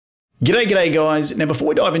G'day guys. Now before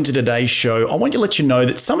we dive into today's show, I want to let you know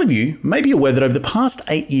that some of you may be aware that over the past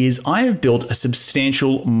 8 years, I have built a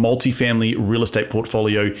substantial multifamily real estate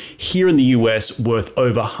portfolio here in the US worth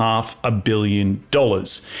over $500 million.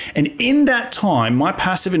 And in that time, my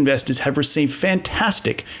passive investors have received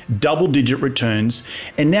fantastic double-digit returns.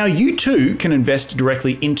 And now you too can invest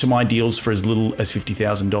directly into my deals for as little as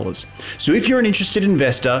 $50,000. So if you're an interested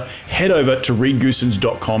investor, head over to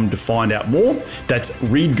reedgoosens.com to find out more. That's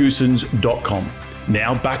reedgoosens.com.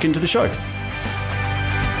 Now back into the show.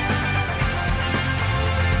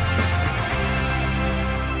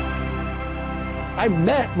 I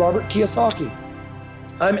met Robert Kiyosaki.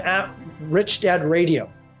 I'm at Rich Dad Radio.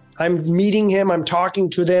 I'm meeting him, I'm talking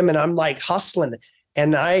to them, and I'm like hustling.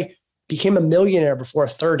 And I became a millionaire before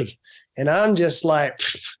 30. And I'm just like,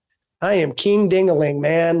 I am king ding-a-ling,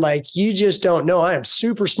 man. Like, you just don't know. I am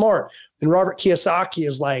super smart. And Robert Kiyosaki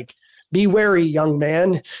is like, be wary, young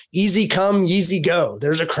man. Easy come, easy go.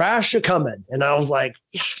 There's a crash a-coming. And I was like,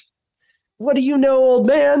 what do you know, old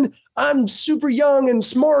man? I'm super young and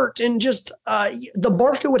smart, and just the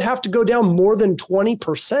market would have to go down more than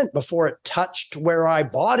 20% before it touched where I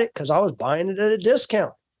bought it because I was buying it at a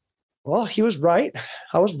discount. Well, he was right.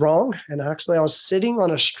 I was wrong. And actually, I was sitting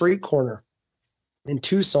on a street corner in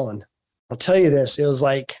Tucson. I'll tell you this. It was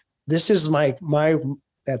like, this is my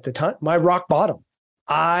at the time, my rock bottom.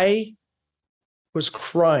 I was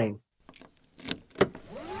crying.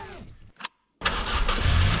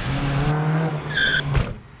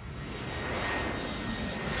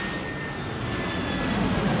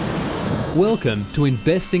 Welcome to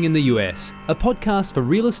Investing in the US, a podcast for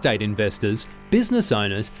real estate investors, business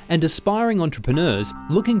owners, and aspiring entrepreneurs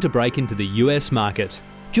looking to break into the US market.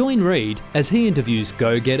 Join Reed as he interviews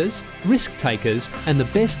go-getters, risk-takers, and the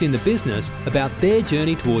best in the business about their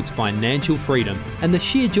journey towards financial freedom and the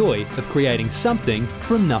sheer joy of creating something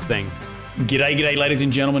from nothing. G'day, ladies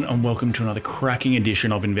and gentlemen, and welcome to another cracking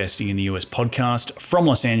edition of Investing in the US podcast from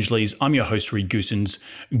Los Angeles. I'm your host, Reed Goosens.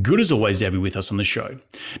 Good as always to have you with us on the show.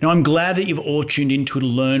 Now, I'm glad that you've all tuned in to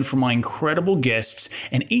learn from my incredible guests,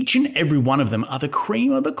 and each and every one of them are the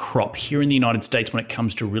cream of the crop here in the United States when it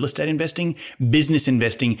comes to real estate investing, business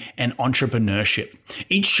investing, and entrepreneurship.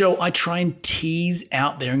 Each show, I try and tease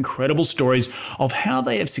out their incredible stories of how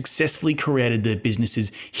they have successfully created their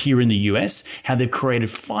businesses here in the US, how they've created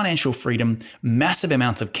financial freedom, massive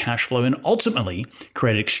amounts of cash flow, and ultimately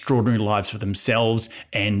created extraordinary lives for themselves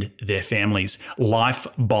and their families. Life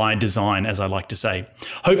by design, as I like to say.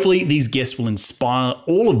 Hopefully, these guests will inspire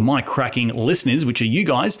all of my cracking listeners, which are you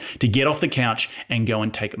guys, to get off the couch and go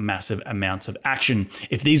and take massive amounts of action.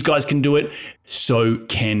 If these guys can do it, so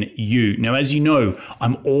can you. Now, as you know,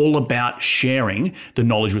 I'm all about sharing the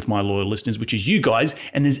knowledge with my loyal listeners, which is you guys,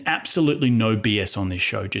 and there's absolutely no BS on this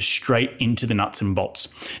show, just straight into the nuts and bolts.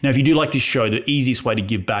 Now, if you do like this show, the easiest way to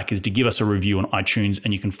give back is to give us a review on iTunes,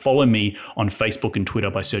 and you can follow me on Facebook and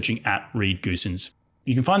Twitter by searching at Reed Goosens.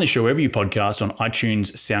 You can find the show wherever you podcast on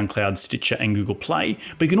iTunes, SoundCloud, Stitcher, and Google Play,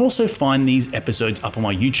 but you can also find these episodes up on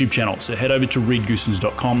my YouTube channel. So head over to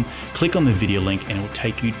reedgoosens.com, click on the video link, and it will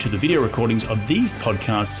take you to the video recordings of these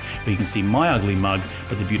podcasts where you can see my ugly mug,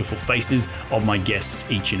 but the beautiful faces of my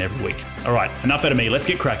guests each and every week. All right, enough out of me. Let's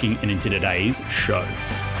get cracking and into today's show.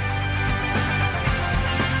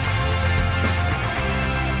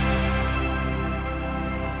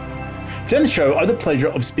 Today on the show, I have the pleasure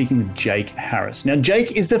of speaking with Jake Harris. Now,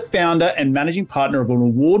 Jake is the founder and managing partner of an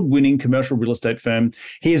award-winning commercial real estate firm.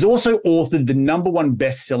 He has also authored the #1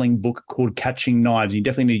 best-selling book called Catching Knives. You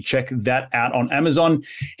definitely need to check that out on Amazon.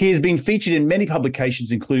 He has been featured in many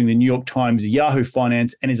publications, including the New York Times, Yahoo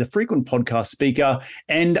Finance, and is a frequent podcast speaker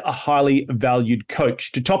and a highly valued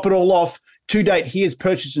coach. To top it all off, to date, he has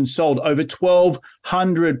purchased and sold over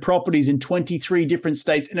 1,200 properties in 23 different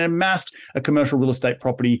states and amassed a commercial real estate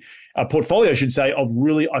property portfolio, I should say, of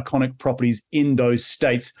really iconic properties in those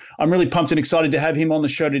states. I'm really pumped and excited to have him on the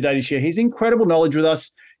show today to share his incredible knowledge with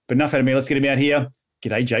us. But enough out of me. Let's get him out here.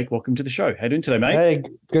 G'day, Jake. Welcome to the show. How you doing today, mate? Hey,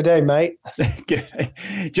 good day, mate.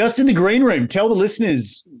 Just in the green room, tell the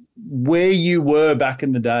listeners where you were back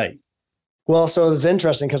in the day. Well, so it was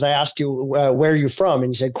interesting because I asked you where you're from, and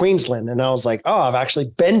you said Queensland, and I was like, "Oh, I've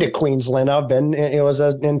actually been to Queensland. It was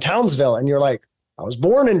in Townsville," and you're like, "I was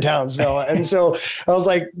born in Townsville," and so I was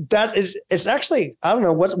like, it's actually, I don't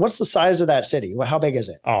know what's the size of that city. How big is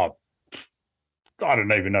it? Oh, I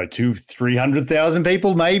don't even know, 200,000-300,000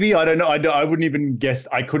 people, maybe. I don't know. I wouldn't even guess.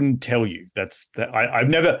 I couldn't tell you. I've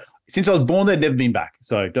never, since I was born there, never been back.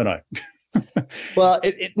 So don't know. Well,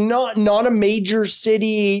 it not a major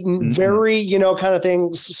city, very, kind of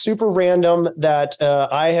thing, super random that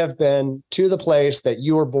I have been to the place that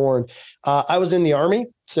you were born. I was in the Army.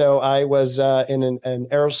 So I was in an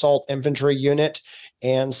air assault infantry unit.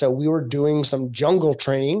 And so we were doing some jungle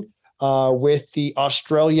training with the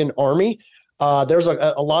Australian Army. There's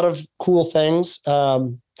a lot of cool things.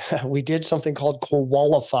 We did something called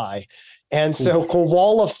Koalify. And so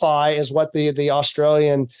Koalify is what the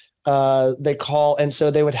Australian they call, and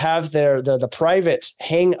so they would have the privates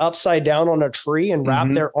hang upside down on a tree and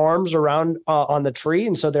wrap their arms around on the tree,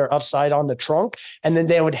 and so they're upside on the trunk, and then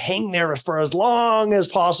they would hang there for as long as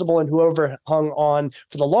possible, and whoever hung on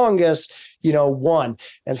for the longest, won.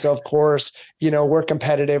 And so, of course, we're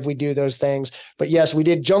competitive. We do those things. But yes, we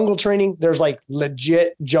did jungle training. There's like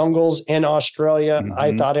legit jungles in Australia.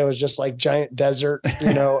 I thought it was just like giant desert,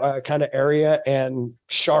 kind of area, and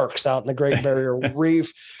sharks out in the Great Barrier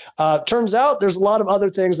Reef. Turns out there's a lot of other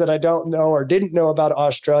things that I don't know or didn't know about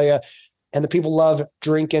Australia. And the people love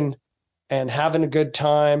drinking and having a good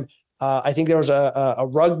time. I think there was a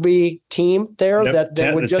rugby team there that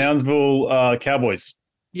would just Townsville Cowboys.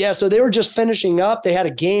 Yeah, so they were just finishing up. They had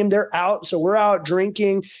a game. They're out. So we're out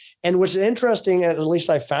drinking. And what's interesting, at least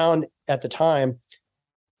I found at the time,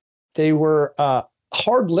 they were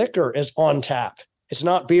hard liquor is on tap. It's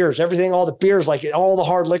not beers. Everything, all the beers, like all the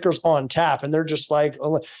hard liquor's on tap. And they're just like,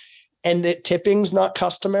 and the tipping's not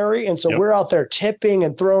customary. And so we're out there tipping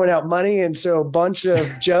and throwing out money. And so a bunch of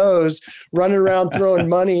Joes running around throwing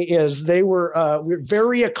money we're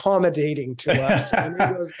very accommodating to us. And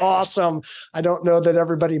it was awesome. I don't know that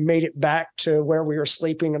everybody made it back to where we were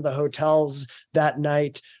sleeping in the hotels that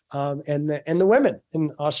night. And the women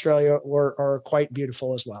in Australia are quite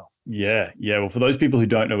beautiful as well. Yeah. Well, for those people who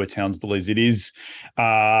don't know where Townsville is, it is,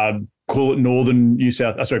 call it northern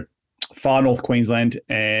far north Queensland,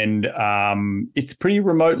 and it's a pretty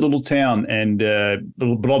remote little town, and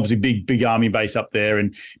but obviously big army base up there,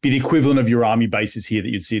 and be the equivalent of your army bases here that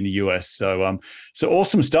you'd see in the US. So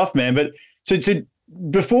awesome stuff, man. But so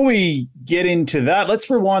before we get into that, let's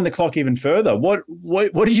rewind the clock even further. What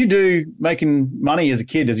did you do making money as a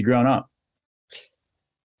kid, as you growing up?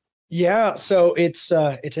 Yeah, so it's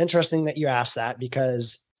interesting that you asked that,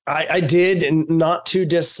 because I did, and not too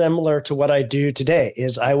dissimilar to what I do today,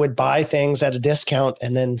 is I would buy things at a discount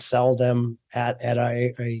and then sell them at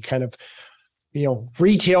a kind of,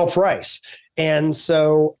 retail price. And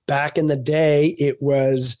so back in the day, it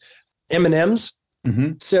was M&Ms.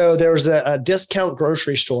 So there was a discount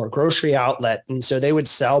grocery store, grocery outlet. And so they would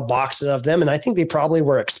sell boxes of them. And I think they probably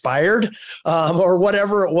were expired or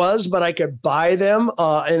whatever it was, but I could buy them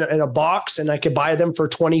in a box, and I could buy them for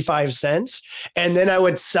 25 cents. And then I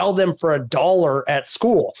would sell them for $1 at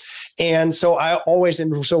school. And so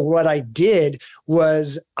what I did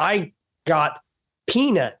was I got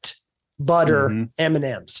peanut butter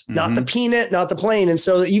M&Ms, not the peanut, not the plain. And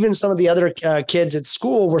so even some of the other kids at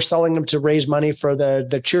school were selling them to raise money for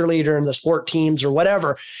the cheerleader and the sport teams or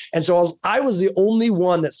whatever. And so I was the only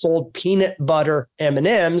one that sold peanut butter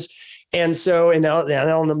M&Ms. And so, and I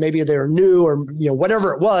don't know, maybe they were new or,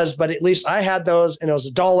 whatever it was, but at least I had those, and it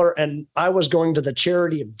was $1, and I was going to the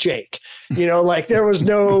charity of Jake, like there was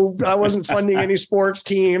I wasn't funding any sports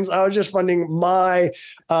teams. I was just funding my,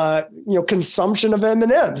 consumption of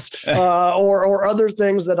M&Ms or other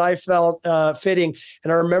things that I felt fitting.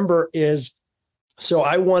 And I remember so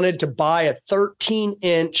I wanted to buy a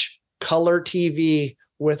 13-inch color TV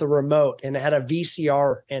with a remote, and it had a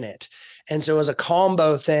VCR in it. And so it was a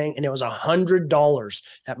combo thing, and it was $100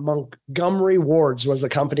 at Montgomery Ward's was the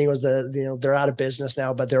company, they're out of business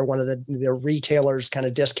now, but they're one of the retailers, kind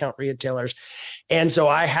of discount retailers. And so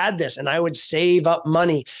I had this, and I would save up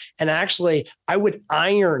money, and actually I would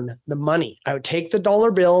iron the money. I would take the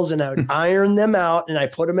dollar bills and I would iron them out, and I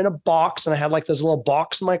put them in a box, and I had like this little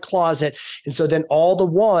box in my closet. And so then all the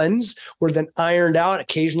ones were then ironed out.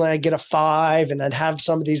 Occasionally I'd get a 5, and I'd have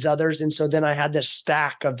some of these others. And so then I had this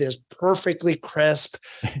stack of this perfectly crisp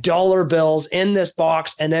dollar bills in this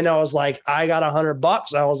box. And then I was like, I got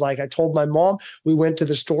 $100. I was like, I told my mom, we went to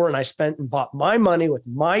the store, and I spent and bought my money with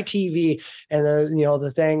my TV and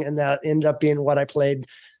the thing. And that ended up being what I played,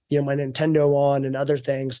 my Nintendo on and other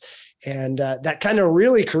things. And that kind of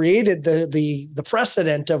really created the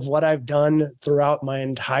precedent of what I've done throughout my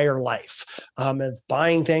entire life, of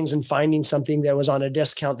buying things and finding something that was on a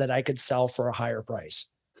discount that I could sell for a higher price.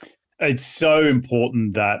 It's so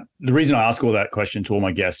important that the reason I ask all that question to all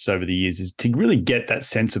my guests over the years is to really get that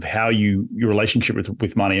sense of how your relationship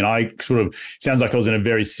with money. And I sounds like I was in a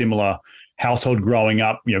very similar household growing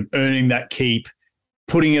up, earning that keep,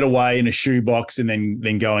 putting it away in a shoebox, and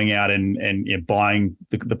then going out and buying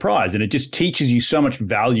the prize. And it just teaches you so much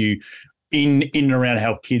value in and around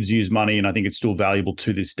how kids use money. And I think it's still valuable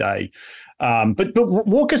to this day. But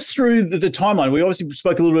walk us through the timeline. We obviously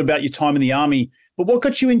spoke a little bit about your time in the Army. But what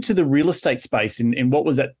got you into the real estate space, and what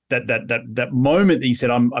was that moment that you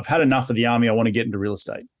said, I've had enough of the army, I want to get into real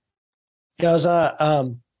estate? Yeah, it was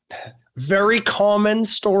a very common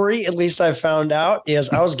story, at least I found out, is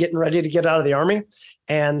I was getting ready to get out of the army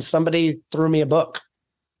and somebody threw me a book.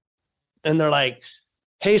 And they're like,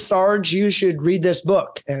 hey, Sarge, you should read this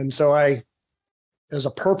book. And so it was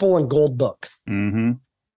a purple and gold book. Mm-hmm.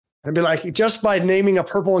 I'd be like, just by naming a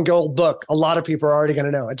purple and gold book, a lot of people are already going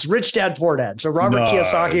to know. It's Rich Dad, Poor Dad. So Robert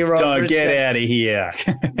Kiyosaki wrote. Oh, get out of here.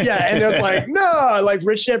 Yeah. And it's like, no, like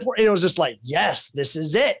Rich Dad, Poor. And it was just like, yes, this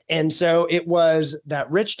is it. And so it was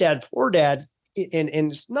that Rich Dad, Poor Dad. And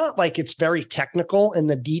it's not like it's very technical in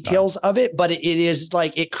the details of it, but it is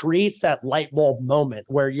like, it creates that light bulb moment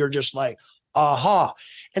where you're just like, aha.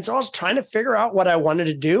 And so I was trying to figure out what I wanted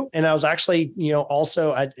to do. And I was actually,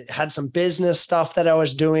 also I had some business stuff that I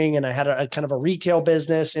was doing, and I had a kind of a retail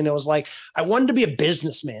business. And it was like, I wanted to be a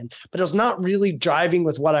businessman, but it was not really driving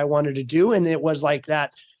with what I wanted to do. And it was like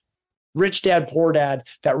that Rich Dad, Poor Dad,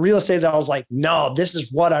 that real estate that I was like, no, this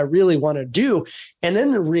is what I really want to do. And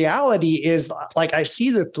then the reality is, like, I see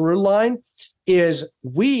the through line is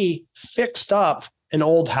we fixed up an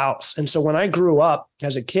old house. And so when I grew up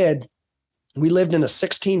as a kid, we lived in a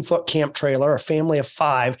 16-foot camp trailer, a family of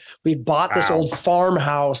 5. We bought this old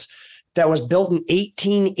farmhouse that was built in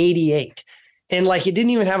 1888. And like, it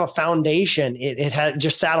didn't even have a foundation. It had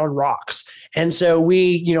just sat on rocks. And so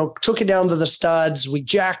we, took it down to the studs. We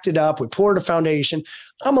jacked it up. We poured a foundation.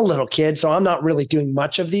 I'm a little kid, so I'm not really doing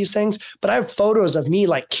much of these things, but I have photos of me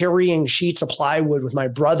like carrying sheets of plywood with my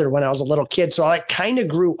brother when I was a little kid. So I kind of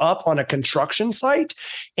grew up on a construction site,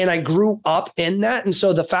 and I grew up in that. And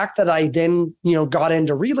so the fact that I then, got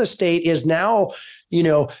into real estate is now,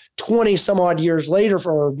 20 some odd years later,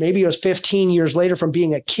 or maybe it was 15 years later from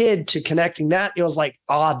being a kid to connecting that, it was like,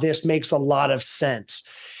 this makes a lot of sense.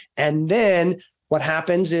 And then what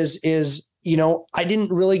happens is, I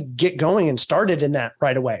didn't really get going and started in that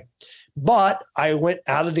right away. But I went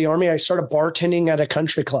out of the army. I started bartending at a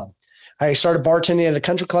country club. I started bartending at a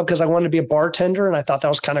country club because I wanted to be a bartender, and I thought that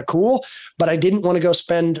was kind of cool. But I didn't want to go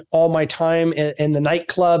spend all my time in the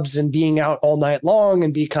nightclubs and being out all night long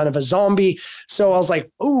and be kind of a zombie. So I was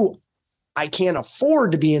like, I can't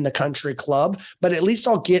afford to be in the country club, but at least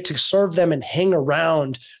I'll get to serve them and hang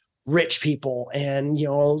around rich people and,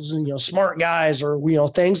 smart guys or,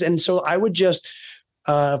 things. And so I would just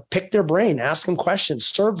pick their brain, ask them questions,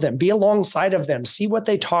 serve them, be alongside of them, see what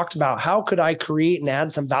they talked about. How could I create and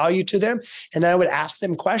add some value to them? And then I would ask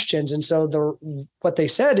them questions. And so what they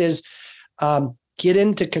said is, get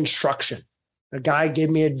into construction. A guy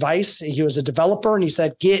gave me advice. He was a developer, and he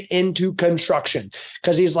said, get into construction,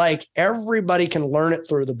 because he's like, everybody can learn it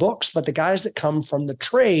through the books, but the guys that come from the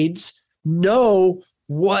trades know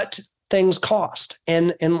what things cost.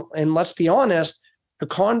 And let's be honest, a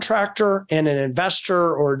contractor and an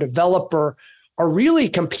investor or a developer are really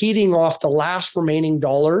competing off the last remaining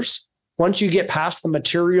dollars. Once you get past the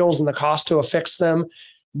materials and the cost to affix them,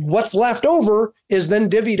 what's left over is then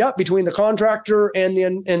divvied up between the contractor and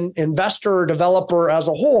the investor or developer as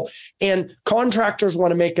a whole. And contractors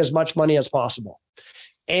want to make as much money as possible.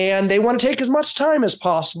 And they want to take as much time as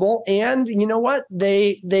possible. And you know what?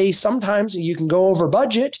 They sometimes, you can go over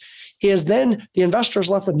budget, is then the investor is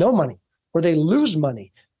left with no money, or they lose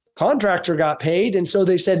money. Contractor got paid. And so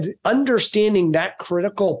they said, understanding that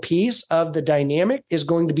critical piece of the dynamic is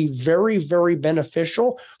going to be very, very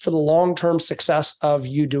beneficial for the long-term success of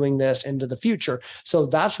you doing this into the future. So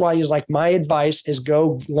that's why he's like, my advice is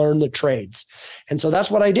go learn the trades. And so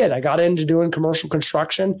that's what I did. I got into doing commercial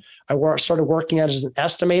construction. I started working as an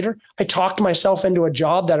estimator. I talked myself into a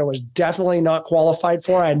job that I was definitely not qualified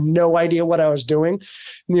for. I had no idea what I was doing.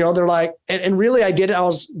 They're like, and really I did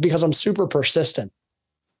it because I'm super persistent.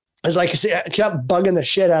 It's like, I kept bugging the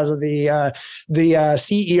shit out of the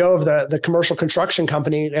CEO of the commercial construction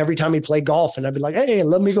company every time he'd play golf. And I'd be like, hey,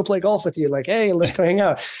 let me go play golf with you. Like, hey, let's go hang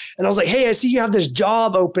out. And I was like, hey, I see you have this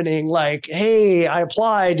job opening. Like, hey, I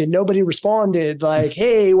applied and nobody responded. Like,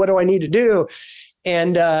 hey, what do I need to do?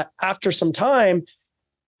 And after some time,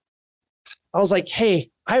 I was like,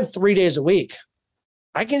 hey, I have 3 days a week.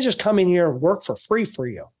 I can just come in here and work for free for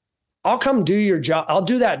you. I'll come do your job. I'll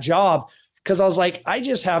do that job. Because I was like, I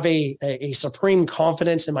just have a supreme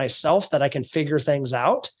confidence in myself that I can figure things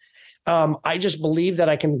out. I just believe that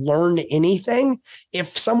I can learn anything.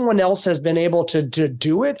 If someone else has been able to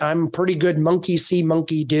do it, I'm pretty good monkey see,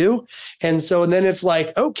 monkey do. And so then it's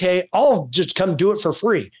like, okay, I'll just come do it for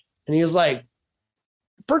free. And he was like,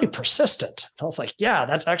 pretty persistent. I was like, yeah,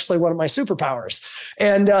 that's actually one of my superpowers.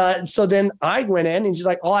 And so then I went in and he's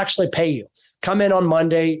like, I'll actually pay you. come in on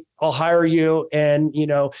Monday, I'll hire you. And,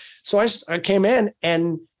 so I came in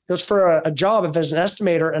and it was for a job as an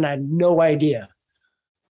estimator, and I had no idea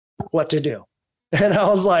what to do. And I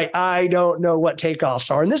was like, I don't know what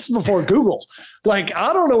takeoffs are. And this is before Google. Like,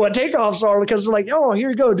 I don't know what takeoffs are, because they're like, oh, here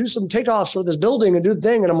you go, do some takeoffs for this building and do the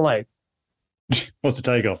thing. And I'm like, what's a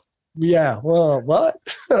takeoff? Yeah. Well, what?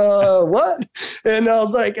 What? And I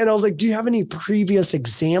was like, do you have any previous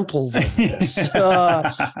examples of this?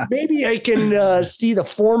 Maybe I can see the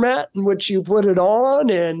format in which you put it on.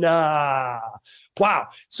 And wow.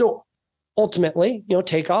 So ultimately,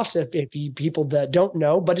 takeoffs, if you people that don't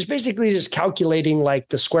know, but it's basically just calculating like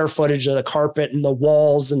the square footage of the carpet and the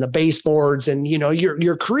walls and the baseboards. And,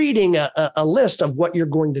 you're creating a list of what you're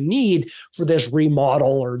going to need for this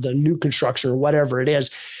remodel or the new construction or whatever it is.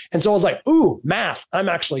 And so I was like, ooh, math. I'm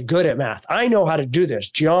actually good at math. I know how to do this.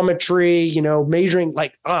 Geometry, measuring,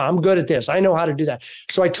 like, I'm good at this. I know how to do that.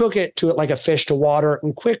 So I took it to it like a fish to water,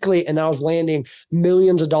 and quickly, and I was landing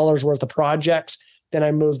millions of dollars worth of projects. Then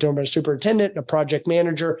I moved over to a superintendent and a project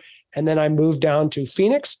manager. And then I moved down to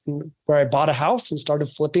Phoenix, where I bought a house and started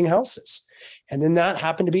flipping houses. And then that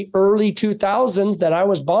happened to be early 2000s that I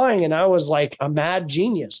was buying. And I was like a mad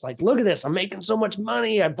genius. Like, look at this. I'm making so much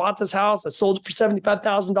money. I bought this house. I sold it for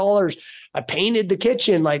 $75,000. I painted the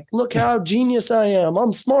kitchen. Like, look how genius I am.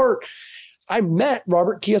 I'm smart. I met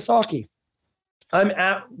Robert Kiyosaki. I'm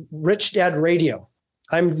at Rich Dad Radio.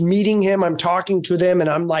 I'm meeting him. I'm talking to them, and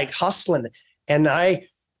I'm like hustling. And I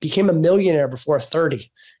became a millionaire before 30.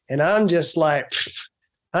 And I'm just like,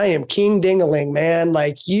 I am king ding-a-ling, man.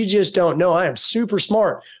 Like, you just don't know. I am super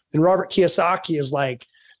smart. And Robert Kiyosaki is like,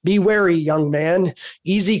 be wary, young man.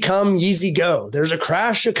 Easy come, easy go. There's a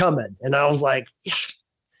crash a-coming. And I was like, yeah,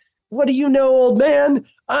 what do you know, old man?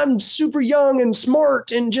 I'm super young and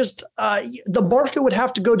smart. And just the market would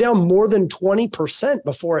have to go down more than 20%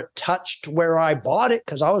 before it touched where I bought it,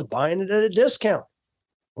 because I was buying it at a discount.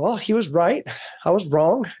 Well, he was right. I was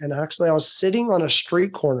wrong. And actually, I was sitting on a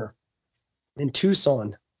street corner in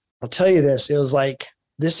Tucson. I'll tell you this. It was like,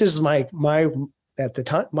 this is my at the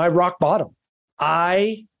time, my rock bottom.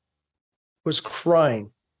 I was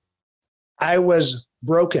crying. I was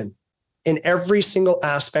broken in every single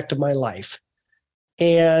aspect of my life.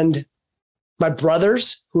 And my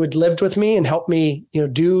brothers, who had lived with me and helped me,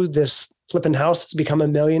 do this flipping houses, become a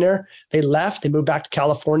millionaire, they left. They moved back to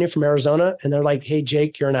California from Arizona. And they're like, hey,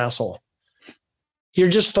 Jake, you're an asshole. You're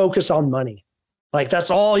just focused on money. Like, that's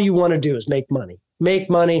all you want to do is make money,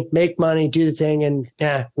 do the thing. And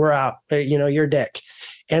we're out, you're a dick.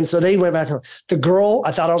 And so they went back home. The girl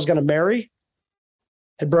I thought I was going to marry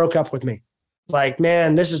had broke up with me. Like,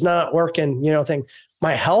 man, this is not working, thing.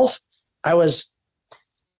 My health, I was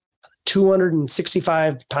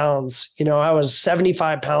 265 pounds, I was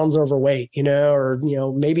 75 pounds overweight, or,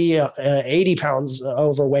 maybe 80 pounds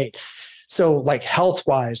overweight. So like health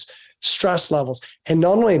wise, stress levels. And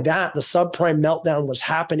not only that, the subprime meltdown was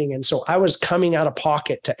happening. And so I was coming out of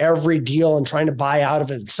pocket to every deal and trying to buy out of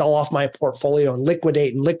it and sell off my portfolio and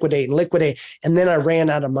liquidate. And then I ran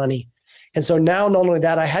out of money. And so now, not only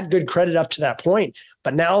that, I had good credit up to that point,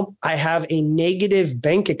 but now I have a negative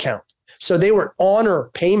bank account. So they would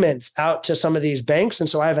honor payments out to some of these banks. And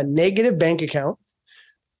so I have a negative bank account.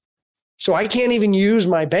 So I can't even use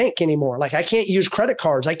my bank anymore. Like, I can't use credit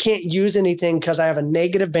cards. I can't use anything because I have a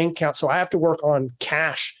negative bank account. So I have to work on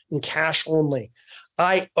cash and cash only.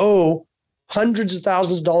 I owe hundreds of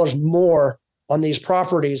thousands of dollars more on these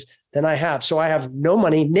properties than I have. So I have no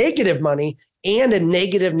money, negative money, and a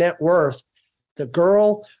negative net worth. The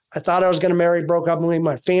girl I thought I was going to marry broke up with me.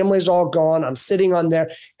 My family's all gone. I'm sitting on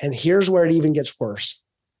there. And here's where it even gets worse.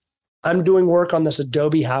 I'm doing work on this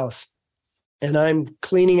Adobe house, and I'm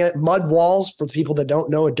cleaning it. Mud walls, for the people that don't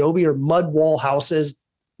know, Adobe are mud wall houses,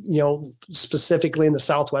 specifically in the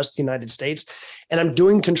Southwest United States. And I'm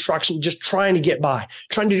doing construction, just trying to get by,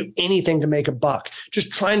 trying to do anything to make a buck,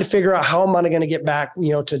 just trying to figure out how am I going to get back,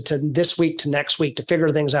 to this week, to next week, to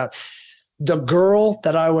figure things out. The girl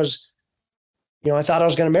that I was, I thought I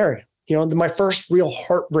was going to marry, my first real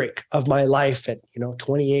heartbreak of my life at,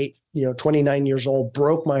 28, 29 years old,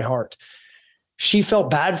 broke my heart. She felt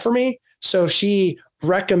bad for me. So she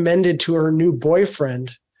recommended to her new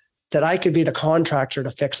boyfriend that I could be the contractor to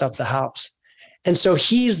fix up the house. And so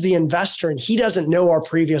he's the investor, and he doesn't know our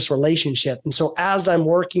previous relationship. And so as I'm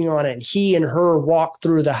working on it, he and her walk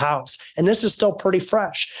through the house, and this is still pretty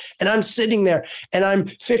fresh. And I'm sitting there and I'm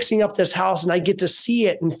fixing up this house, and I get to see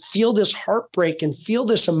it and feel this heartbreak and feel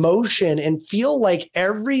this emotion and feel like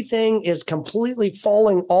everything is completely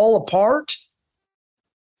falling all apart.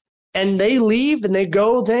 And they leave and they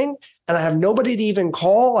go thing. and I have nobody to even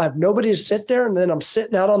call. I have nobody to sit there. And then I'm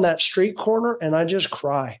sitting out on that street corner and I just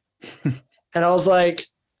cry. And I was like,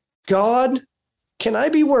 God, can I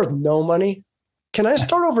be worth no money? Can I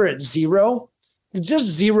start over at zero? Just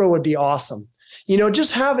zero would be awesome.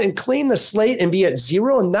 Just have and clean the slate and be at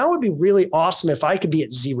zero. And that would be really awesome if I could be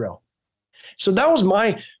at zero. So that was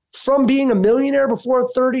from being a millionaire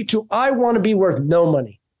before 30 to I want to be worth no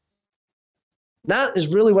money. That is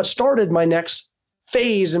really what started my next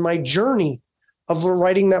phase in my journey of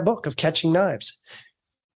writing that book of Catching Knives.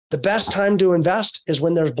 The best time to invest is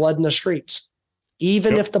when there's blood in the streets,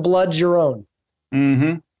 even if the blood's your own.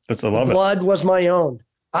 Mm-hmm. That's I love it. Blood was my own.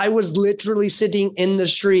 I was literally sitting in the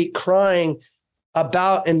street crying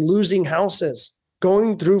about and losing houses,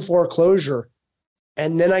 going through foreclosure.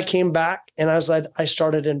 And then I came back and I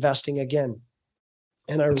started investing again.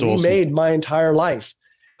 And I remade my entire life.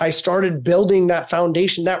 I started building that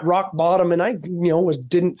foundation, that rock bottom, and I,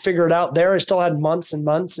 didn't figure it out there. I still had months and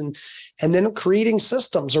months, and then creating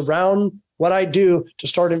systems around what I do to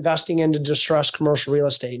start investing into distressed commercial real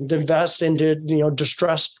estate and to invest into,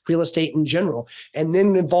 distressed real estate in general, and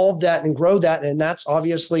then evolve that and grow that. And that's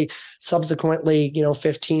obviously subsequently,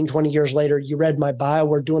 15, 20 years later, you read my bio.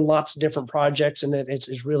 We're doing lots of different projects, and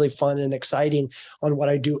it's really fun and exciting on what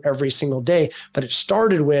I do every single day. But it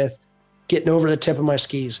started with getting over the tip of my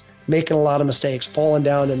skis, making a lot of mistakes, falling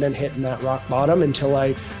down, and then hitting that rock bottom until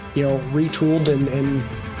I, retooled and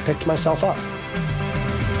picked myself up.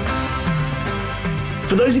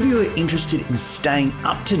 For those of you who are interested in staying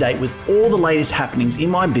up to date with all the latest happenings in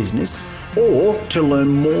my business, or to learn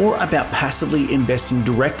more about passively investing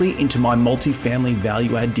directly into my multifamily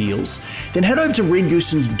value add deals, then head over to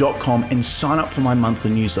reedgoosens.com and sign up for my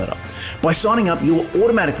monthly newsletter. By signing up, you will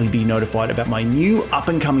automatically be notified about my new up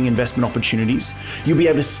and coming investment opportunities. You'll be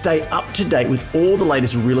able to stay up to date with all the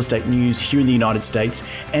latest real estate news here in the United States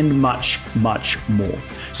and much, much more.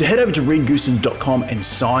 So head over to reedgoosens.com and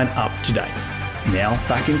sign up today. Now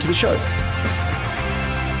back into the show.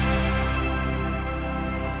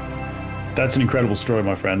 That's an incredible story,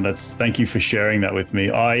 my friend. Thank you for sharing that with me.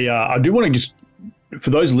 I do want to just, for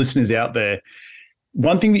those listeners out there,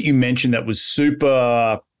 one thing that you mentioned that was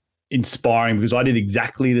super inspiring, because I did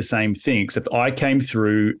exactly the same thing, except I came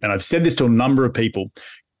through, and I've said this to a number of people,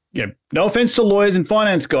 no offense to lawyers and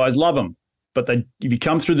finance guys, love them, but if you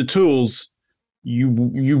come through the tools, you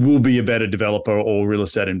will be a better developer or real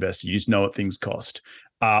estate investor. You just know what things cost.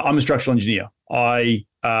 I'm a structural engineer.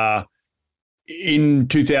 In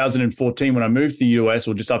 2014, when I moved to the US,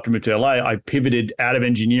 or just after I moved to LA, I pivoted out of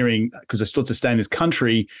engineering because I still had to stay in this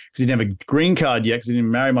country because I didn't have a green card yet, because I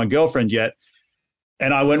didn't marry my girlfriend yet.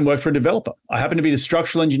 And I went and worked for a developer. I happened to be the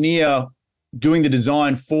structural engineer doing the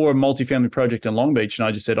design for a multifamily project in Long Beach. And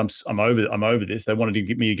I just said, I'm over this. They wanted to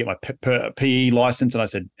get me to get my PE license. And I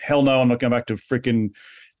said, hell no, I'm not going back to freaking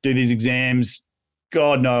do these exams.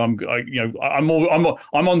 God, no, I'm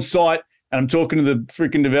on site and I'm talking to the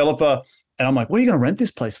freaking developer. And I'm like, what are you going to rent this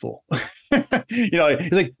place for? He's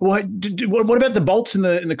like, what about the bolts in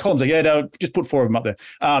the columns? Like, yeah, no, just put 4 of them up there.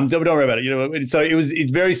 Don't worry about it. So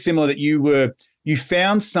it's very similar that you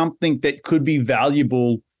found something that could be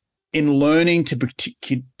valuable in learning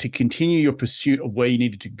to continue your pursuit of where you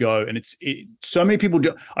needed to go. And so many people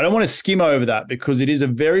I don't want to skim over that, because it is a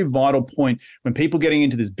very vital point when people getting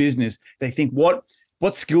into this business, they think, what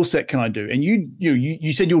skill set can I do? And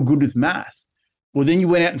you said you were good with math. Well, then you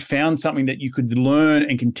went out and found something that you could learn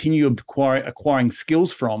and continue acquiring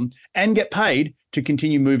skills from and get paid to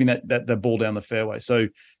continue moving that ball down the fairway. So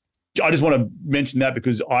I just want to mention that,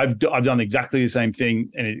 because I've done exactly the same thing,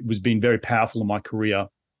 and it was been very powerful in my career.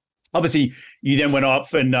 Obviously, you then went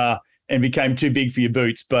off and became too big for your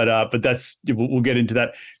boots, but we'll get into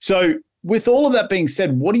that. So with all of that being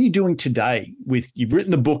said, what are you doing today? You've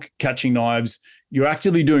written the book, Catching Knives. You're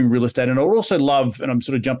actively doing real estate. And I would also love, and I'm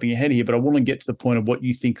sort of jumping ahead here, but I want to get to the point of what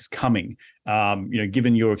you think is coming.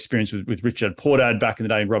 Given your experience with Richard Portad back in the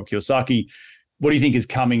day and Robert Kiyosaki, what do you think is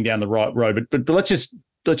coming down the right road? But let's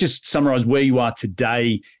just summarize where you are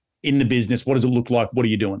today in the business. What does it look like? What are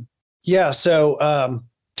you doing? Yeah. So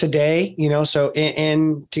today,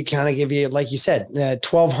 and to kind of give you, like you said,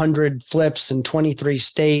 1,200 flips in 23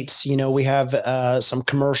 states. We have some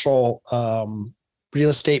commercial real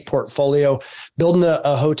estate portfolio, building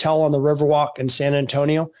a hotel on the Riverwalk in San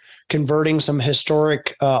Antonio, converting some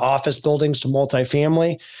historic office buildings to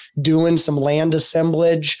multifamily, doing some land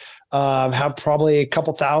assemblage, have probably a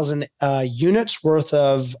couple thousand units worth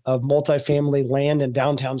of multifamily land in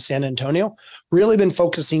downtown San Antonio. Really been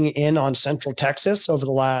focusing in on Central Texas over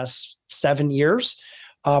the last 7 years.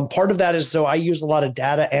 Part of that is, so I use a lot of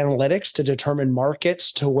data analytics to determine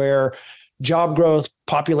markets to where job growth,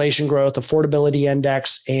 population growth, affordability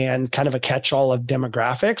index, and kind of a catch-all of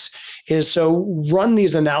demographics is so run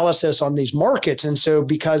these analysis on these markets. And so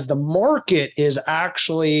because the market is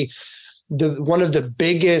actually one of the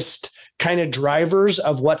biggest kind of drivers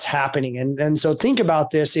of what's happening. And so think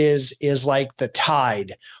about this is like the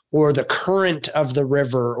tide or the current of the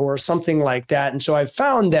river or something like that. And so I've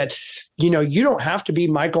found that, you don't have to be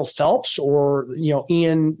Michael Phelps or,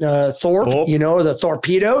 Ian Thorpe, the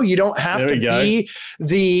torpedo. You don't have to be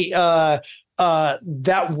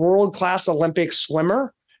that world-class Olympic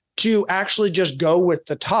swimmer to actually just go with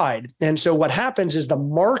the tide. And so what happens is the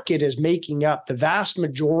market is making up the vast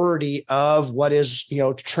majority of what is,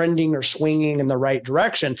 trending or swinging in the right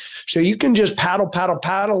direction. So you can just paddle,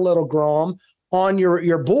 little Grom, on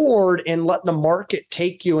your board and let the market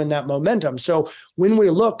take you in that momentum. So when we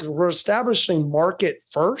look, we're establishing market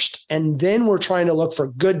first, and then we're trying to look for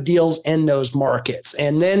good deals in those markets.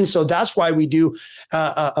 And then, so that's why we do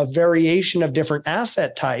a variation of different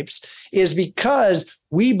asset types, is because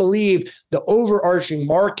we believe the overarching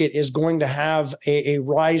market is going to have a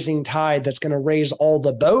rising tide that's going to raise all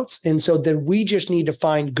the boats. And so then we just need to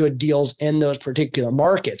find good deals in those particular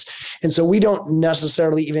markets. And so we don't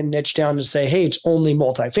necessarily even niche down to say, hey, it's only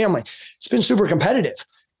multifamily. It's been super competitive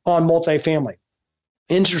on multifamily.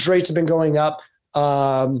 Interest rates have been going up.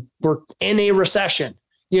 We're in a recession.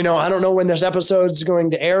 I don't know when this episode is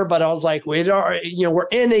going to air, but I was like, we're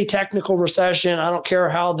in a technical recession. I don't care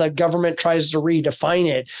how the government tries to redefine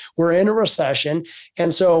it. We're in a recession.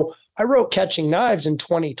 And so I wrote Catching Knives in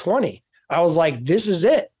 2020. I was like, this is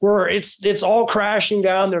it. It's all crashing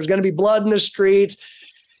down. There's going to be blood in the streets.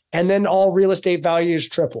 And then all real estate values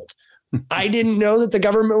tripled. I didn't know that the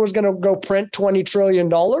government was going to go print $20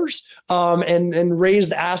 trillion and raise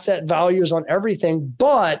the asset values on everything.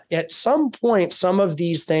 But at some point, some of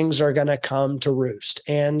these things are going to come to roost.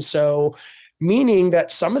 And so meaning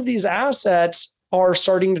that some of these assets are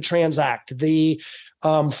starting to transact. The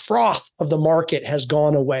froth of the market has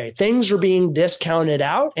gone away. Things are being discounted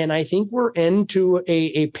out. And I think we're into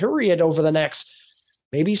a period over the next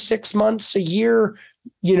maybe 6 months, a year,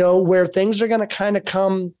 where things are going to kind of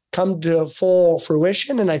come to full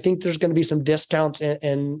fruition. And I think there's going to be some discounts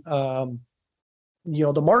in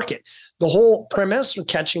the market. The whole premise of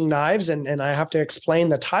Catching Knives, and I have to explain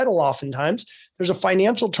the title oftentimes, there's a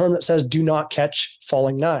financial term that says, do not catch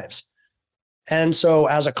falling knives. And so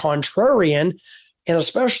as a contrarian, and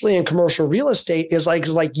especially in commercial real estate, is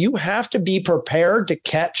like you have to be prepared to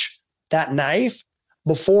catch that knife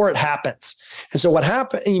before it happens. And so what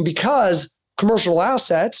happened, because commercial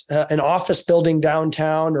assets, an office building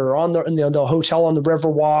downtown or on the hotel on the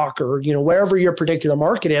Riverwalk or, wherever your particular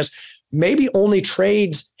market is, maybe only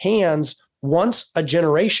trades hands once a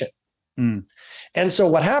generation. Mm. And so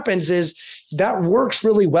what happens is that works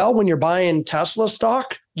really well when you're buying Tesla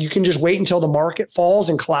stock. You can just wait until the market falls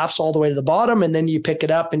and collapse all the way to the bottom, and then you pick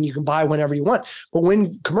it up and you can buy whenever you want. But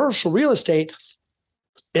when commercial real estate,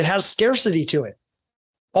 it has scarcity to it.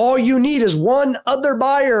 All you need is one other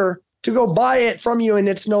buyer to go buy it from you, and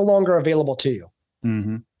it's no longer available to you.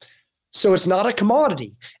 Mm-hmm. So it's not a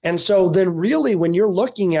commodity. And so then really when you're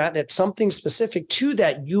looking at something specific to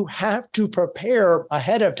that, you have to prepare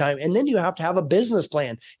ahead of time. And then you have to have a business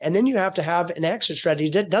plan. And then you have to have an exit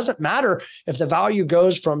strategy. It doesn't matter if the value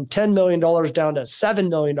goes from $10 million down to $7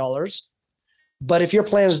 million. But if your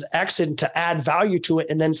plan is to exit to add value to it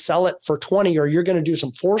and then sell it for 20, or you're going to do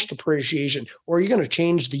some forced appreciation, or you're going to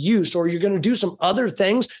change the use, or you're going to do some other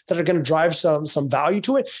things that are going to drive some value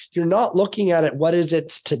to it, you're not looking at it, what is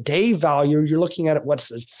its today value? You're looking at it, what's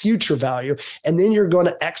the future value? And then you're going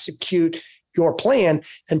to execute your plan.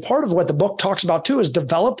 And part of what the book talks about too is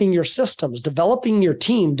developing your systems, developing your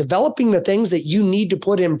team, developing the things that you need to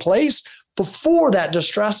put in place before that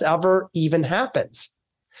distress ever even happens.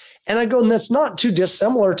 And I go, and that's not too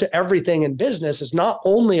dissimilar to everything in business. It's not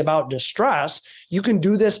only about distress. You can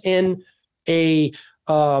do this in a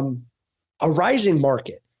rising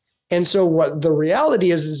market. And so what the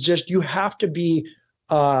reality is just you have to be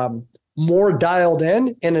more dialed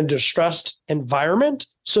in a distressed environment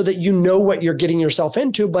so that you know what you're getting yourself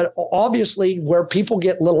into. But obviously where people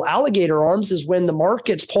get little alligator arms is when the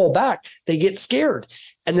markets pull back, they get scared.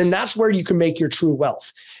 And then that's where you can make your true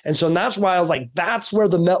wealth. And so that's why I was like, that's where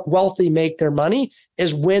the wealthy make their money,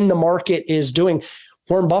 is when the market is doing.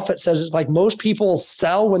 Warren Buffett says it's like most people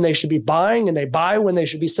sell when they should be buying, and they buy when they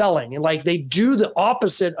should be selling. And like they do the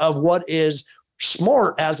opposite of what is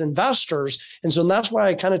smart as investors. And so that's why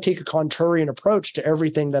I kind of take a contrarian approach to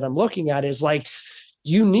everything that I'm looking at, is like,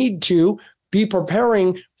 you need to be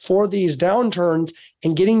preparing for these downturns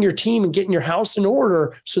and getting your team and getting your house in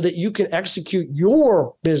order so that you can execute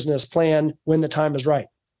your business plan when the time is right.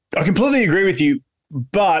 I completely agree with you,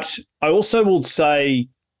 but I also will say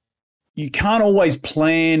you can't always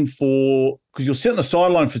plan for, because you'll sit on the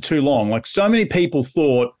sideline for too long. Like so many people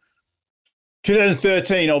thought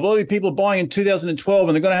 2013, although people are buying in 2012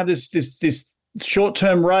 and they're going to have this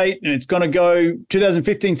short-term rate and it's going to go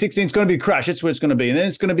 2015, 16, it's going to be a crash. That's where it's going to be. And then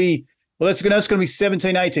it's going to be, that's going to be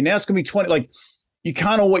 17, 18. Now it's going to be 20. Like you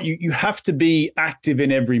can't always, you have to be active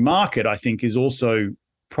in every market, I think is also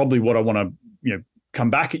probably what I want to, come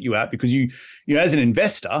back at you at, because you as an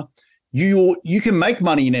investor, you can make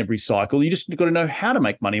money in every cycle. You just got to know how to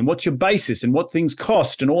make money and what's your basis and what things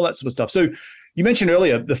cost and all that sort of stuff. So you mentioned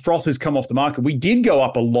earlier, the froth has come off the market. We did go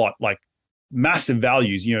up a lot, like massive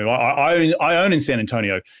values. I own in San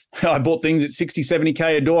Antonio. I bought things at 60,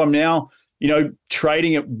 70K a door. I'm now,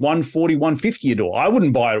 trading at 140, 150 a door. I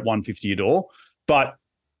wouldn't buy it at 150 a door, but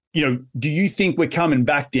do you think we're coming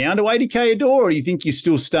back down to 80K a door, or do you think you're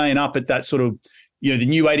still staying up at that sort of, the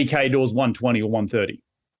new 80K a door is 120 or 130?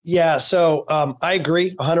 Yeah. So I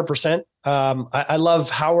agree 100%. I love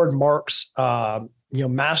Howard Marks,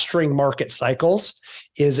 Mastering Market Cycles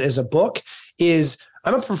is a book.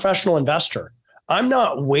 I'm a professional investor. I'm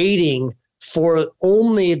not waiting for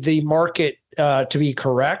only the market to be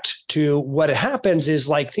correct. To what happens is,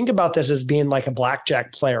 like, think about this as being like a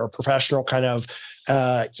blackjack player, a professional kind of,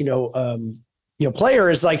 player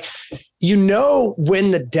is like,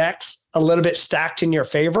 when the deck's a little bit stacked in your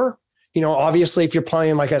favor. Obviously, if you're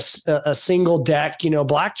playing like a single deck,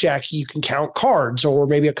 blackjack, you can count cards, or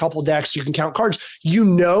maybe a couple decks, you can count cards.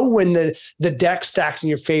 When the deck's stacked in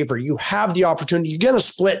your favor, you have the opportunity. You're going to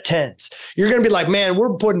split tens. You're going to be like, man,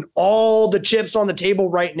 we're putting all the chips on the table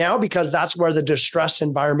right now because that's where the distress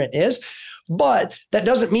environment is. But that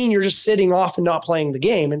doesn't mean you're just sitting off and not playing the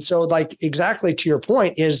game. And so, like, exactly to your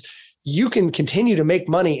point is, you can continue to make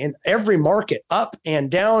money in every market, up and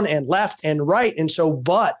down and left and right. And so,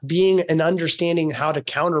 but being and understanding how to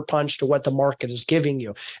counterpunch to what the market is giving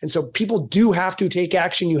you. And so people do have to take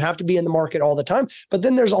action. You have to be in the market all the time. But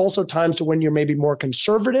then there's also times to when you're maybe more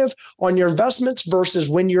conservative on your investments versus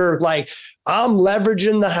when you're like, I'm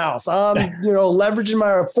leveraging the house. I'm, leveraging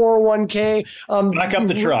my 401k. Back up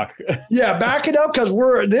the truck. Yeah, back it up because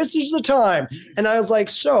this is the time. And I was like,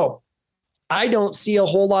 I don't see a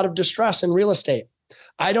whole lot of distress in real estate.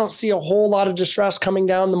 I don't see a whole lot of distress coming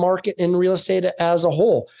down the market in real estate as a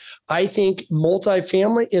whole. I think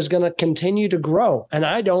multifamily is going to continue to grow. And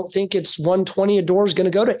I don't think it's 120 a door is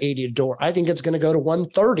going to go to 80 a door. I think it's going to go to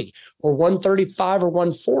 130 or 135 or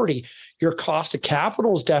 140. Your cost of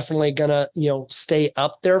capital is definitely going to, stay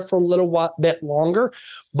up there for a little bit longer.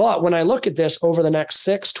 But when I look at this over the next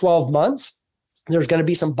 6-12 months, there's going to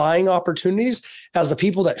be some buying opportunities as the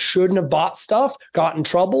people that shouldn't have bought stuff got in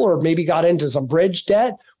trouble, or maybe got into some bridge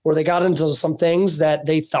debt, or they got into some things that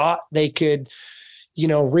they thought they could,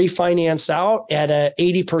 refinance out at a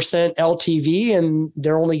 80% LTV and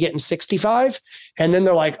they're only getting 65. And then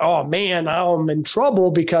they're like, oh man, now I'm in trouble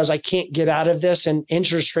because I can't get out of this. And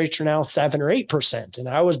interest rates are now 7 or 8%. And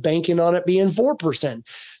I was banking on it being 4%.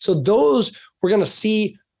 So those we're going to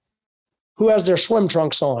see who has their swim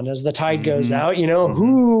trunks on as the tide goes out,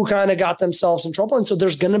 who kind of got themselves in trouble. And so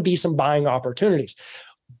there's going to be some buying opportunities.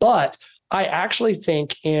 But I actually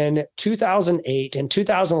think in 2008 and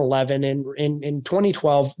 2011 and in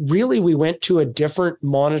 2012, really, we went to a different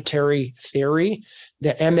monetary theory,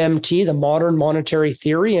 the MMT, the modern monetary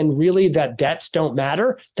theory, and really that debts don't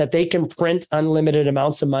matter, that they can print unlimited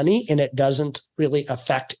amounts of money and it doesn't really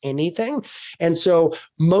affect anything. And so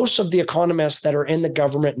most of the economists that are in the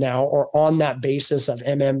government now are on that basis of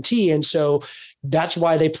MMT. And so that's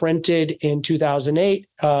why they printed in 2008,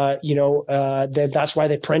 that's why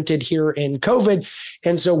they printed here in COVID.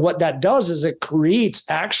 And so what that does is it creates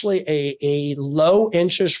actually a low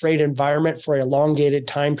interest rate environment for elongated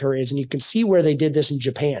time periods. And you can see where they did this in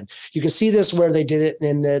Japan. You can see this where they did it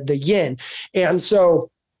in the yen. And so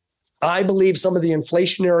I believe some of the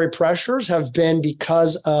inflationary pressures have been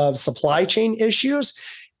because of supply chain issues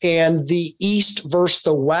and the East versus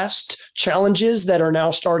the West challenges that are now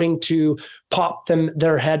starting to pop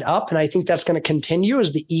their head up. And I think that's going to continue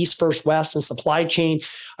as the East versus West and supply chain.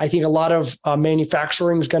 I think a lot of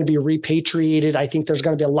manufacturing is going to be repatriated. I think there's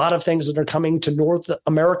going to be a lot of things that are coming to North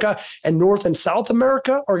America, and North and South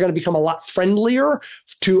America are going to become a lot friendlier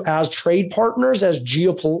as trade partners as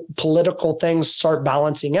geopolitical things start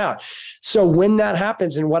balancing out. So when that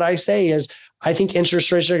happens, and what I say is, I think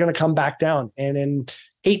interest rates are going to come back down. And in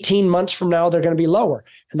 18 months from now, they're going to be lower.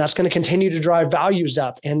 And that's going to continue to drive values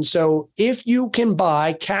up. And so if you can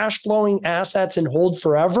buy cash flowing assets and hold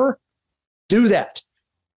forever, do that.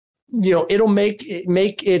 It'll make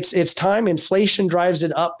its time. Inflation drives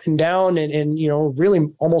it up and down and really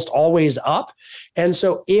almost always up. And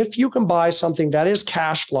so if you can buy something that is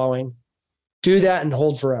cash flowing, do that and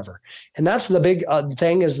hold forever. And that's the big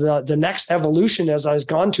thing is the next evolution as I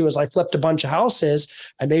flipped a bunch of houses.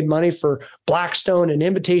 I made money for Blackstone and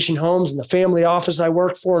Invitation Homes and the family office I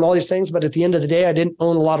worked for and all these things. But at the end of the day, I didn't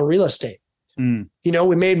own a lot of real estate.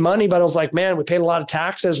 We made money, but I was like, man, we paid a lot of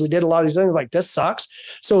taxes. We did a lot of these things like this sucks.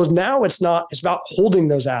 So now it's about holding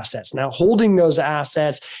those assets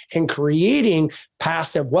and creating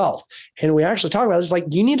passive wealth. And we actually talk about this, like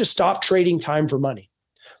you need to stop trading time for money.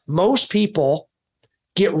 Most people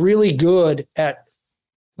get really good at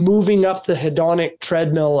moving up the hedonic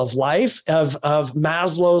treadmill of life, of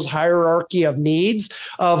Maslow's hierarchy of needs,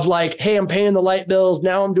 of like, hey, I'm paying the light bills.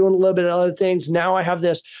 Now I'm doing a little bit of other things. Now I have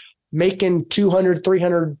this making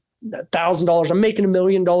 $200,000, $300,000. I'm making $1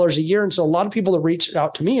 million a year. And so a lot of people that reach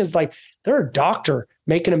out to me is like, they're a doctor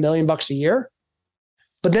making $1 million a year,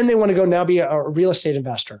 but then they want to go now be a real estate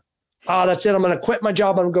investor. Oh, that's it. I'm going to quit my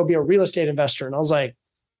job. I'm going to go be a real estate investor. And I was like,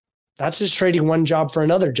 that's just trading one job for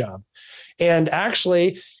another job. And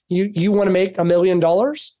actually, you want to make $1 million?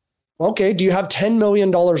 Okay, do you have $10 million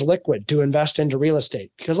liquid to invest into real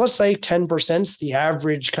estate? Because let's say 10% is the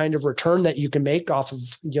average kind of return that you can make off of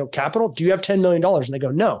capital. Do you have $10 million? And they go,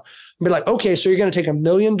 no. I'd be like, okay, so you're going to take $1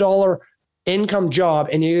 million income job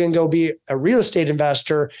and you're going to go be a real estate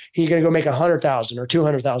investor and you're going to go make $100,000 or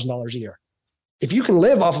 $200,000 a year. If you can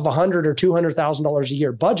live off of $100,000 or $200,000 a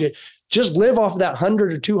year budget, just live off of that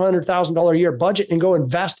 $100,000 or $200,000 a year budget and go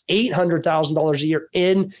invest $800,000 a year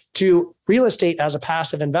into real estate as a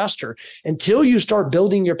passive investor until you start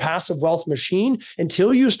building your passive wealth machine,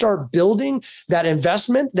 until you start building that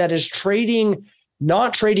investment that is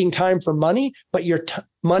not trading time for money, but your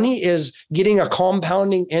money is getting a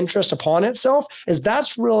compounding interest upon itself,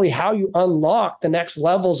 that's really how you unlock the next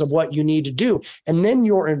levels of what you need to do. And then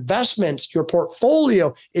your investments, your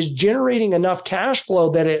portfolio is generating enough cash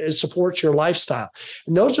flow that it supports your lifestyle.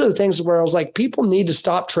 And those are the things where I was like, people need to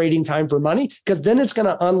stop trading time for money because then it's going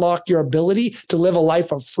to unlock your ability to live a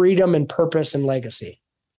life of freedom and purpose and legacy.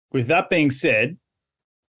 With that being said,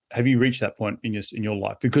 have you reached that point in your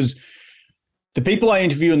life? Because the people I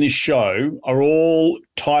interview on this show are all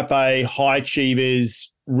type A, high achievers,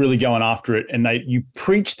 really going after it. And you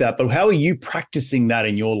preach that, but how are you practicing that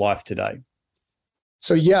in your life today?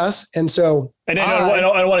 So yes. And so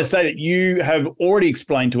I want to say that you have already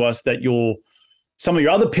explained to us that some of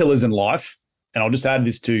your other pillars in life, and I'll just add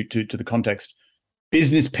this to the context,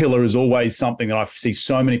 business pillar is always something that I see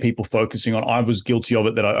so many people focusing on. I was guilty of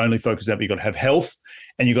it, that I only focused on, but you've got to have health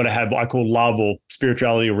and you've got to have, I call love or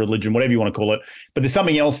spirituality or religion, whatever you want to call it. But there's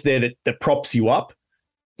something else there that props you up,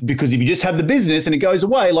 because if you just have the business and it goes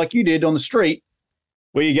away like you did on the street,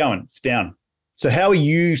 where are you going? It's down. So how are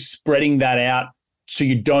you spreading that out so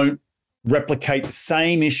you don't replicate the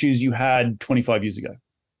same issues you had 25 years ago?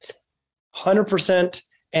 100%.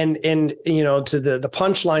 And to the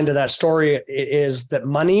punchline to that story is that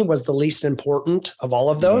money was the least important of all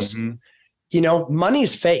of those. Mm-hmm.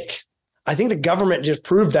 Money's fake. I think the government just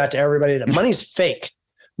proved that to everybody, that money's fake.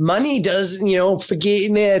 Money does, forget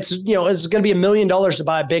it's going to be $1 million to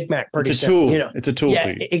buy a Big Mac pretty soon. It's a tool. Yeah,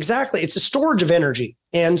 for you. Exactly. It's a storage of energy.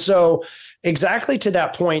 And so exactly to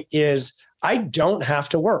that point is I don't have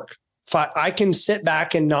to work. I can sit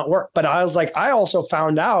back and not work. But I was like, I also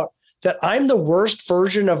found out that I'm the worst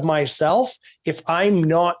version of myself if I'm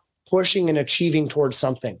not pushing and achieving towards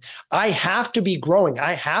something. I have to be growing.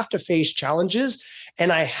 I have to face challenges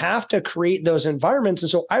and I have to create those environments. And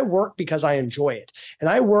so I work because I enjoy it. And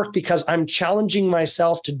I work because I'm challenging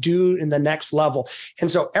myself to do in the next level. And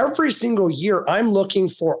so every single year I'm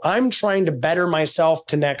trying to better myself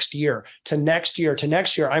to next year, to next year, to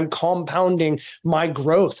next year. I'm compounding my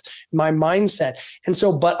growth, my mindset. And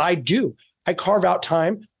so, but I carve out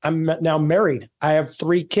time. I'm now married. I have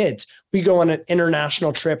 3 kids. We go on an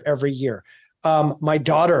international trip every year. My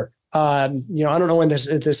daughter, I don't know when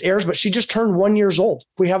this airs, but she just turned 1 year old.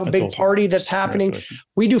 We have a big party that's happening.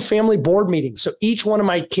 We do family board meetings. So each one of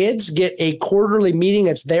my kids get a quarterly meeting.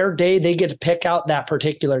 It's their day. They get to pick out that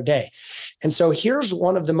particular day. And so here's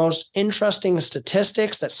one of the most interesting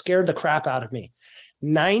statistics that scared the crap out of me.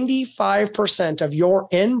 95% of your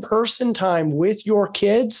in-person time with your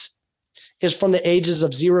kids is from the ages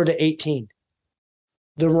of 0 to 18.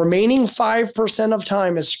 The remaining 5% of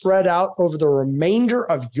time is spread out over the remainder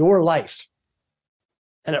of your life.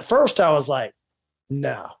 And at first I was like,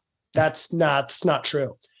 no, That's not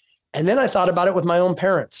true. And then I thought about it with my own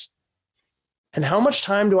parents. And how much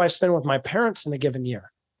time do I spend with my parents in a given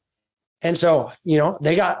year? And so,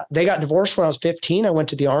 they got divorced when I was 15. I went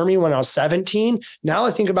to the Army when I was 17. Now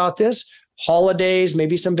I think about this, holidays,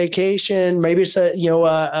 maybe some vacation, maybe it's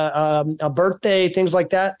a birthday, things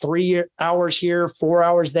like that. 3 hours here, 4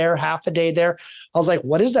 hours there, half a day there. I was like,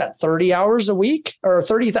 what is that? 30 hours a week or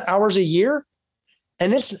 30 hours a year?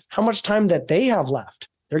 And it's how much time that they have left.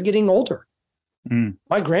 They're getting older.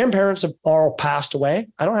 My grandparents have all passed away.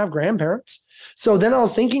 I don't have grandparents. So then I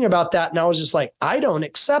was thinking about that and I was just like, I don't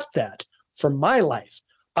accept that for my life.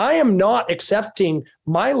 I am not accepting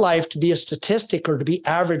my life to be a statistic or to be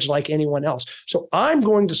average like anyone else. So I'm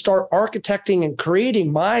going to start architecting and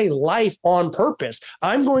creating my life on purpose.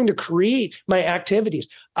 I'm going to create my activities.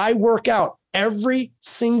 I work out every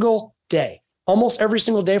single day, almost every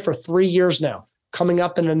single day for 3 years now. Coming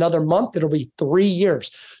up in another month, it'll be 3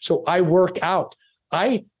 years. So I work out.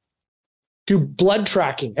 I do blood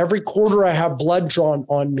tracking. Every quarter I have blood drawn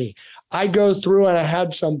on me. I go through and I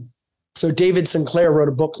had so David Sinclair wrote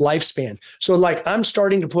a book, Lifespan. So like I'm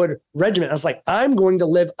starting to put regimen. I was like, I'm going to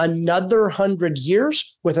live another 100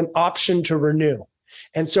 years with an option to renew.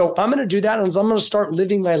 And so I'm going to do that. And I'm going to start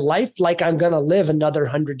living my life like I'm going to live another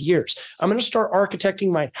 100 years. I'm going to start architecting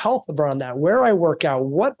my health around that, where I work out,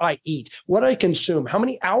 what I eat, what I consume, how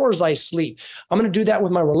many hours I sleep. I'm going to do that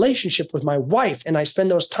with my relationship with my wife. And I spend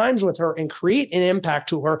those times with her and create an impact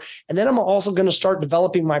to her. And then I'm also going to start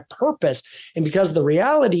developing my purpose. And because the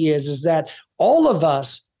reality is that all of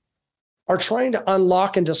us are trying to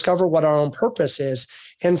unlock and discover what our own purpose is.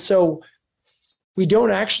 And so we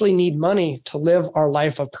don't actually need money to live our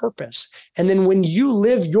life of purpose. And then when you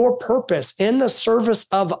live your purpose in the service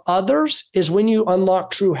of others is when you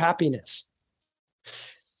unlock true happiness.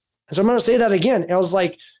 And so I'm going to say that again. I was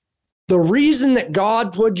like, the reason that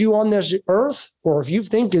God put you on this earth, or if you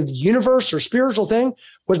think of the universe or spiritual thing,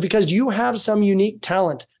 was because you have some unique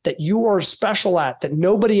talent that you are special at that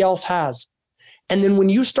nobody else has. And then when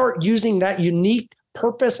you start using that unique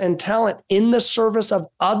purpose and talent in the service of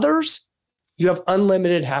others, you have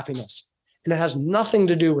unlimited happiness. And it has nothing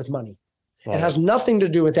to do with money. Wow. It has nothing to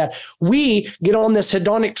do with that. We get on this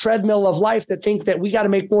hedonic treadmill of life that think that we got to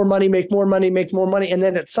make more money, make more money, make more money. And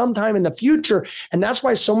then at some time in the future, and that's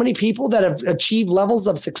why so many people that have achieved levels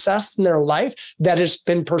of success in their life that has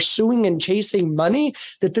been pursuing and chasing money,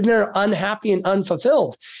 that then they're unhappy and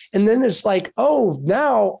unfulfilled. And then it's like, oh,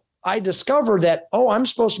 now I discover that, I'm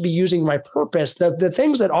supposed to be using my purpose. The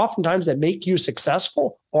things that oftentimes that make you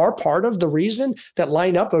successful are part of the reason that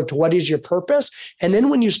line up to what is your purpose. And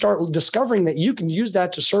then when you start discovering that you can use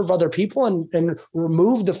that to serve other people and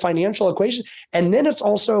remove the financial equation, and then it's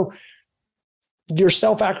also your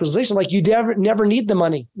self-actualization. Like you never need the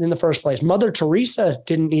money in the first place. Mother Teresa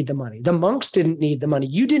didn't need the money. The monks didn't need the money.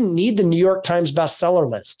 You didn't need the New York Times bestseller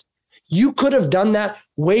list. You could have done that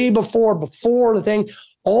way before the thing.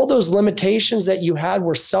 All those limitations that you had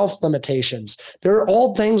were self-limitations. They're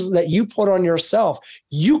all things that you put on yourself.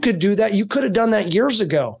 You could do that. You could have done that years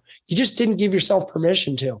ago. You just didn't give yourself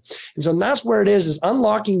permission to. And so that's where it is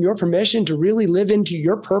unlocking your permission to really live into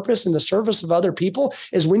your purpose in the service of other people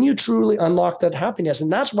is when you truly unlock that happiness.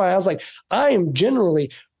 And that's why I was like, I am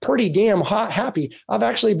generally pretty damn happy. I've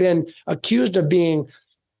actually been accused of being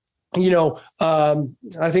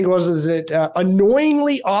I think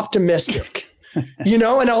annoyingly optimistic. And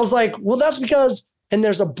I was like, well, that's because, and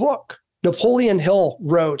there's a book Napoleon Hill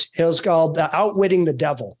wrote. It was called Outwitting the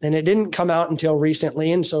Devil, and it didn't come out until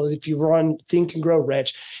recently. And so if you run Think and Grow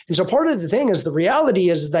Rich. And so part of the thing is the reality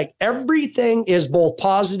is like everything is both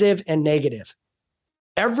positive and negative.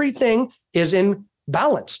 Everything is in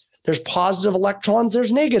balance. There's positive electrons,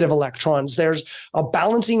 there's negative electrons. There's a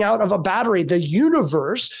balancing out of a battery. The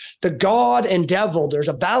universe, the God and devil, there's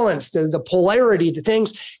a balance, the polarity, the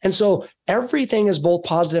things. And so everything is both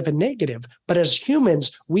positive and negative. But as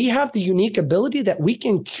humans, we have the unique ability that we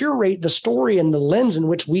can curate the story and the lens in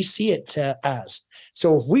which we see it as.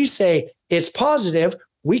 So if we say it's positive,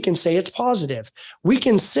 we can say it's positive. We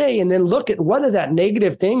can say and then look at what of that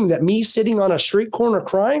negative thing that me sitting on a street corner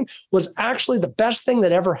crying was actually the best thing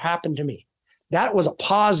that ever happened to me. That was a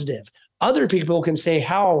positive. Other people can say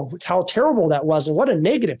how terrible that was and what a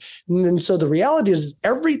negative. And so the reality is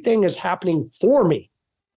everything is happening for me,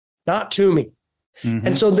 not to me. Mm-hmm.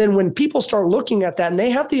 And so then when people start looking at that and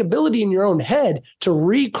they have the ability in your own head to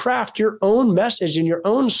recraft your own message and your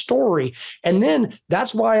own story. And then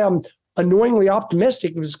that's why I'm annoyingly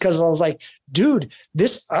optimistic, was because I was like, dude,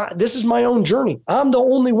 this is my own journey. I'm the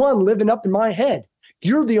only one living up in my head.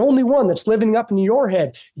 You're the only one that's living up in your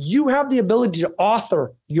head. You have the ability to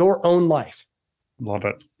author your own life. Love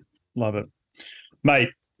it. Love it. Mate,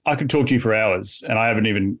 I could talk to you for hours, and I haven't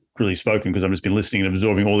even really spoken because I've just been listening and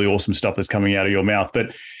absorbing all the awesome stuff that's coming out of your mouth.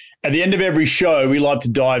 But at the end of every show, we like to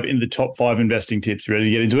dive into the top 5 investing tips. You ready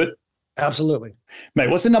to get into it? Absolutely. Mate,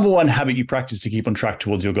 what's the number one habit you practice to keep on track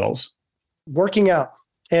towards your goals? Working out.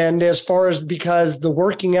 And as far as, because the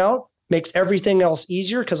working out makes everything else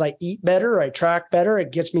easier, because I eat better, I track better,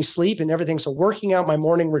 it gets me sleep and everything. So working out, my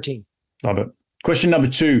morning routine. Love it. Question number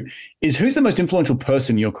 2 is, who's the most influential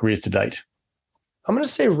person in your career to date? I'm going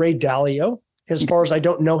to say Ray Dalio, as far as I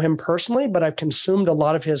don't know him personally, but I've consumed a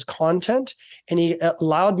lot of his content, and he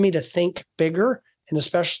allowed me to think bigger, and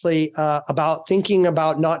especially about thinking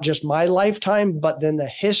about not just my lifetime, but then the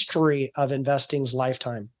history of investing's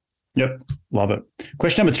lifetime. Yep. Love it.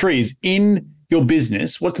 Question number 3 is, in your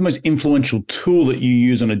business, what's the most influential tool that you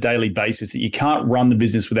use on a daily basis that you can't run the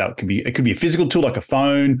business without? It could be a physical tool like a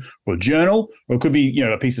phone or a journal, or it could be,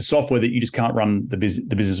 a piece of software that you just can't run the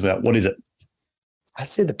business without. What is it? I'd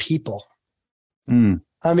say the people. I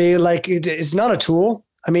mean, like, it's not a tool.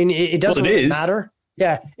 I mean, it doesn't really matter.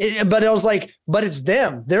 Yeah. But it's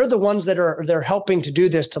them. They're the ones they're helping to do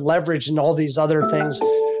this, to leverage and all these other things.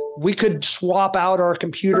 We could swap out our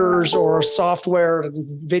computers or software,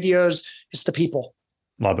 videos. It's the people.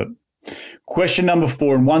 Love it. Question number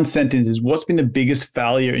 4 in one sentence is, what's been the biggest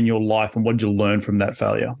failure in your life, and what did you learn from that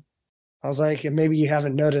failure? I was like, maybe you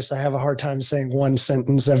haven't noticed, I have a hard time saying one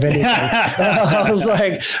sentence of anything. I was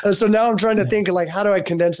like, so now I'm trying to think of, like, how do I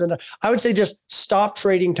condense it? I would say just stop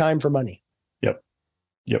trading time for money. Yep.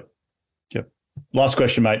 Last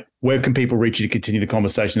question, mate. Where can people reach you to continue the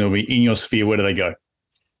conversation? They'll be in your sphere. Where do they go?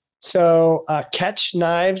 So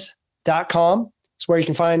catchknives.com is where you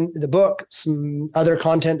can find the book, some other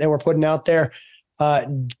content that we're putting out there.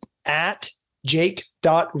 At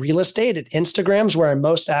Jake.realestate at Instagram is where I'm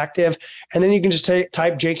most active. And then you can just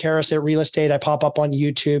type Jake Harris at Real Estate. I pop up on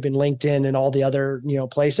YouTube and LinkedIn and all the other,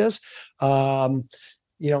 places. I'm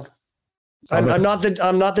not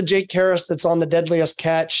the Jake Harris that's on the deadliest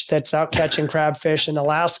catch that's out catching crabfish in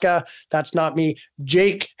Alaska. That's not me.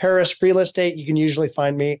 Jake Harris Real Estate. You can usually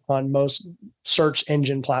find me on most search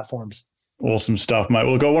engine platforms. Awesome stuff, mate.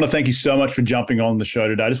 Well, look, I want to thank you so much for jumping on the show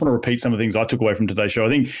today. I just want to repeat some of the things I took away from today's show. I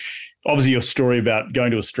think obviously your story about going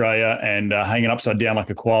to Australia and hanging upside down like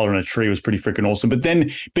a koala in a tree was pretty freaking awesome. But then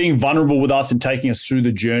being vulnerable with us and taking us through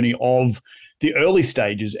the journey of the early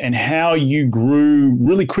stages and how you grew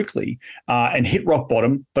really quickly and hit rock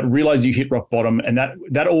bottom, but realized you hit rock bottom, and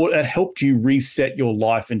that helped you reset your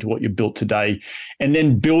life into what you built today. And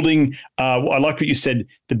then building, I like what you said.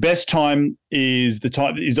 The best time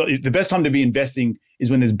the best time to be investing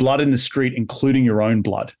is when there's blood in the street, including your own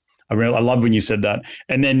blood. I love when you said that.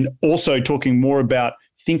 And then also talking more about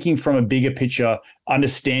thinking from a bigger picture,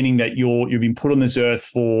 understanding that you've been put on this earth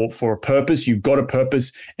for a purpose. You've got a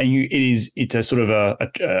purpose, and it's a sort of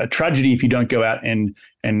a tragedy if you don't go out and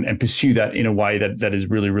pursue that in a way that is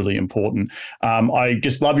really, really important. I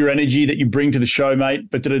just love your energy that you bring to the show, mate.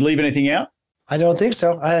 But did I leave anything out? I don't think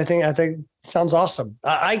so. I think it sounds awesome.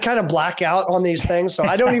 I kind of black out on these things, so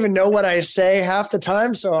I don't even know what I say half the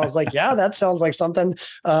time. So I was like, yeah, that sounds like something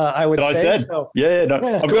I would say. So, I've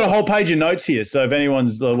got a whole page of notes here. So if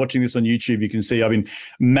anyone's watching this on YouTube, you can see I've been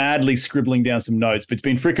madly scribbling down some notes, but it's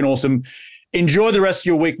been freaking awesome. Enjoy the rest of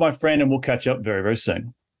your week, my friend, and we'll catch up very, very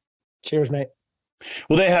soon. Cheers, mate.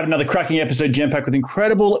 Well, there you have another cracking episode jam-packed with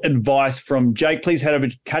incredible advice from Jake. Please head over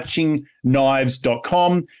to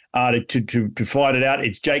catchingknives.com to find it out.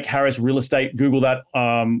 It's Jake Harris Real Estate. Google that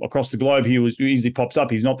across the globe. He easily pops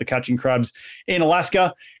up. He's not the catching crabs in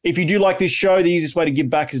Alaska. If you do like this show, the easiest way to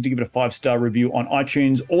give back is to give it a 5-star review on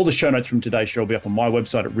iTunes. All the show notes from today's show will be up on my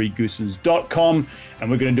website at reedgoosens.com.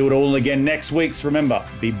 And we're going to do it all again next week. So remember,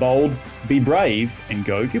 be bold, be brave, and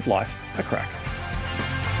go give life a crack.